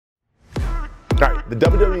The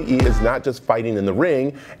WWE is not just fighting in the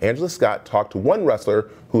ring. Angela Scott talked to one wrestler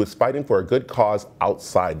who is fighting for a good cause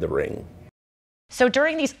outside the ring. So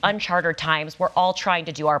during these uncharted times, we're all trying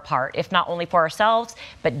to do our part, if not only for ourselves,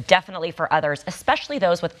 but definitely for others, especially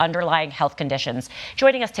those with underlying health conditions.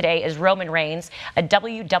 Joining us today is Roman Reigns, a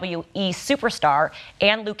WWE Superstar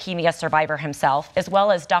and leukemia survivor himself, as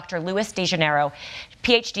well as Dr. Luis DeJaneiro,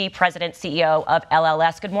 PhD, President, CEO of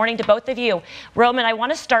LLS. Good morning to both of you. Roman, I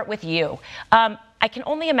want to start with you. I can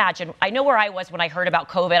only imagine, I know where I was when I heard about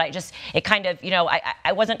COVID.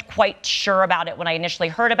 I wasn't quite sure about it when I initially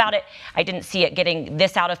heard about it. I didn't see it getting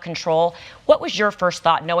this out of control. What was your first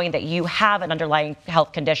thought knowing that you have an underlying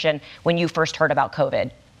health condition when you first heard about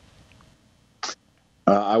COVID?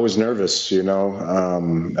 I was nervous,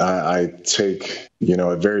 I take,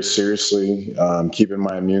 it very seriously, keeping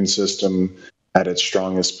my immune system at its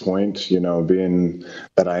strongest point, being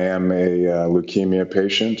that I am a leukemia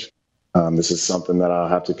patient. This is something that I'll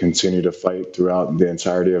have to continue to fight throughout the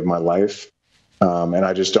entirety of my life. And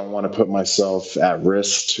I just don't want to put myself at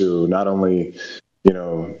risk to not only,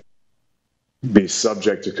 be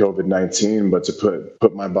subject to COVID-19, but to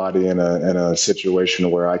put my body in a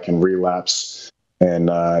situation where I can relapse and,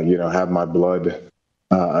 have my blood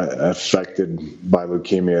affected by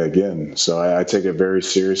leukemia again. So I take it very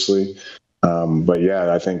seriously. But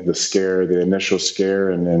yeah, I think the initial scare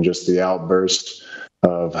and just the outburst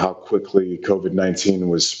of how quickly COVID-19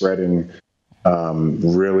 was spreading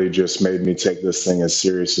really just made me take this thing as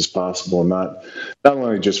serious as possible, not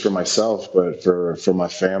only just for myself, but for my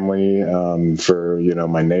family, for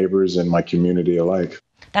my neighbors and my community alike.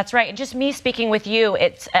 That's right. And just me speaking with you,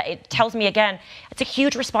 it tells me again, it's a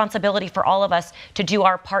huge responsibility for all of us to do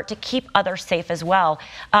our part to keep others safe as well.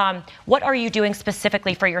 What are you doing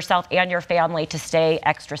specifically for yourself and your family to stay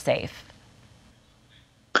extra safe?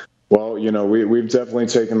 Well, we've definitely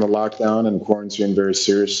taken the lockdown and quarantine very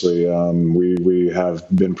seriously. We have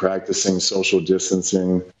been practicing social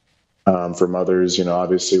distancing from others,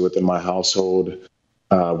 obviously within my household.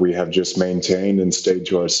 We have just maintained and stayed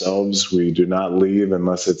to ourselves. We do not leave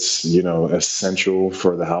unless it's, essential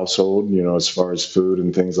for the household, as far as food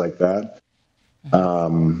and things like that.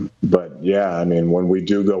 But yeah, when we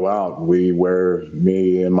do go out,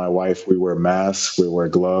 me and my wife, we wear masks, we wear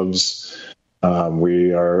gloves.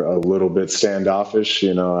 We are a little bit standoffish,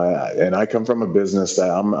 and I come from a business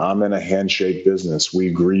that I'm in a handshake business.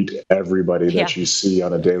 We greet everybody that you see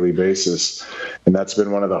on a daily basis. And that's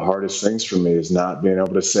been one of the hardest things for me, is not being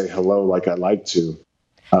able to say hello like I like to.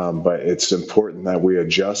 But it's important that we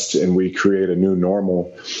adjust and we create a new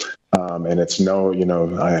normal. And it's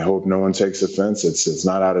I hope no one takes offense. It's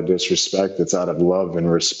not out of disrespect. It's out of love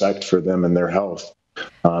and respect for them and their health,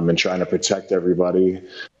 and trying to protect everybody.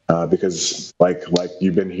 Because like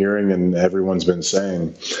you've been hearing and everyone's been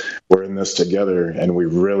saying, we're in this together and we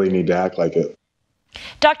really need to act like it.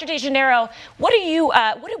 Dr. DeJaneiro, what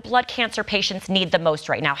do blood cancer patients need the most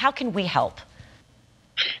right now? How can we help?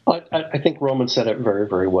 I think Roman said it very,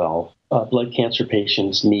 very well. Blood cancer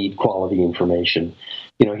patients need quality information.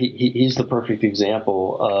 He's the perfect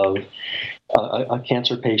example of a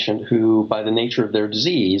cancer patient who, by the nature of their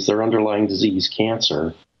disease, their underlying disease,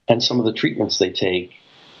 cancer, and some of the treatments they take,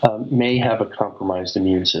 may have a compromised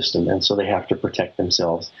immune system, and so they have to protect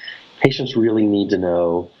themselves. Patients really need to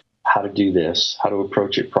know how to do this, how to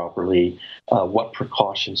approach it properly, what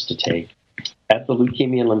precautions to take. At the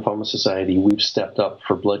Leukemia and Lymphoma Society, we've stepped up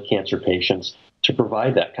for blood cancer patients to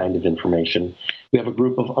provide that kind of information. We have a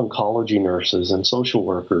group of oncology nurses and social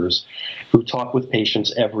workers who talk with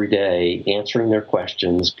patients every day, answering their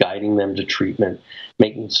questions, guiding them to treatment,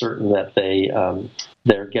 making certain that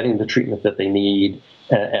they're getting the treatment that they need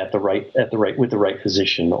with the right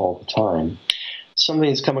physician all the time. Something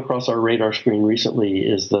that's come across our radar screen recently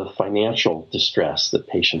is the financial distress that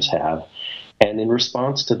patients have. And in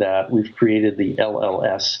response to that, we've created the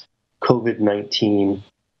LLS COVID-19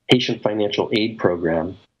 Patient Financial Aid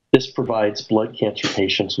Program. This provides blood cancer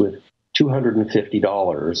patients with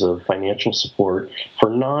 $250 of financial support for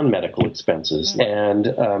non-medical expenses.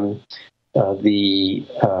 And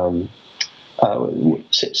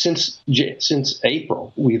since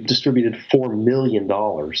April, we've distributed $4 million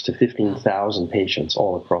to 15,000 patients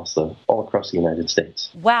all across the United States.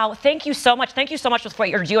 Wow! Thank you so much. Thank you so much for what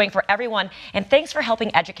you're doing for everyone, and thanks for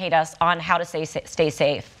helping educate us on how to stay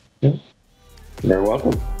safe. You're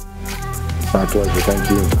welcome. My pleasure. Thank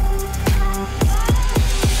you.